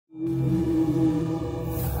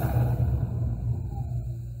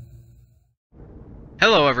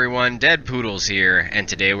Hello everyone, Dead Poodles here, and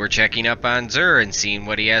today we're checking up on Xur and seeing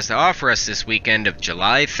what he has to offer us this weekend of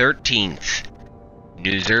July 13th.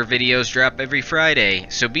 New Xur videos drop every Friday,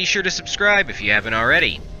 so be sure to subscribe if you haven't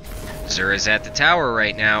already. Xur is at the tower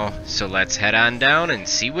right now, so let's head on down and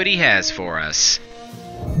see what he has for us.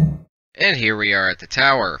 And here we are at the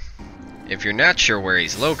tower. If you're not sure where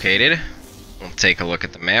he's located, we'll take a look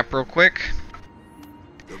at the map real quick.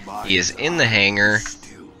 He is in the hangar,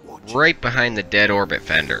 right behind the dead orbit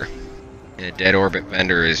vendor. And the dead orbit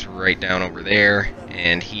vendor is right down over there,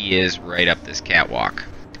 and he is right up this catwalk.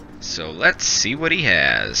 So let's see what he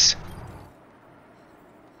has.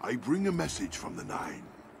 I bring a message from the Nine.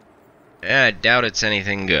 I doubt it's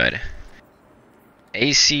anything good.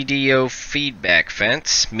 ACDO feedback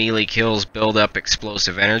fence. Melee kills build up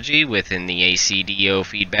explosive energy within the ACDO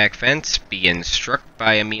feedback fence. Being struck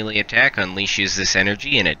by a melee attack unleashes this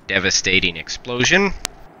energy in a devastating explosion.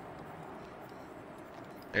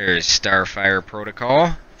 There's Starfire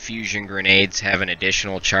Protocol. Fusion grenades have an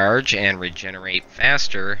additional charge and regenerate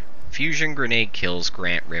faster. Fusion grenade kills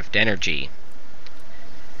grant rift energy.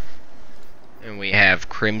 And we have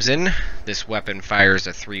Crimson. This weapon fires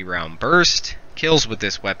a 3-round burst. Kills with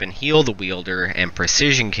this weapon heal the wielder, and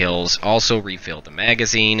precision kills also refill the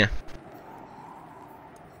magazine.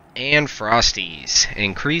 And Frosties.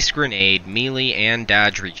 Increased grenade, melee, and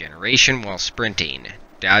dodge regeneration while sprinting.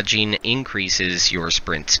 Dodging increases your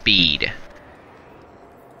sprint speed.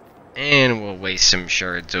 And we'll waste some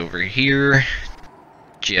shards over here,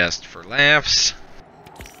 just for laughs.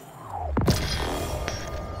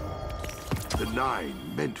 The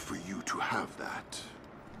Nine meant for you to have that.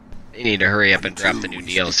 They need to hurry up and drop the new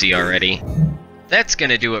DLC already. That's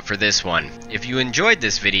gonna do it for this one. If you enjoyed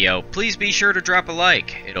this video, please be sure to drop a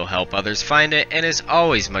like. It'll help others find it and is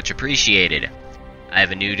always much appreciated. I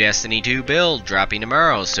have a new Destiny 2 build dropping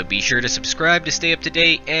tomorrow, so be sure to subscribe to stay up to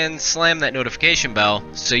date and slam that notification bell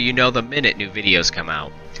so you know the minute new videos come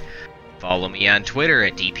out. Follow me on Twitter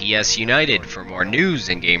at DPS United for more news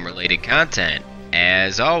and game related content.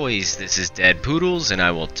 As always, this is Dead Poodles, and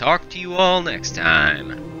I will talk to you all next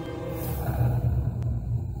time.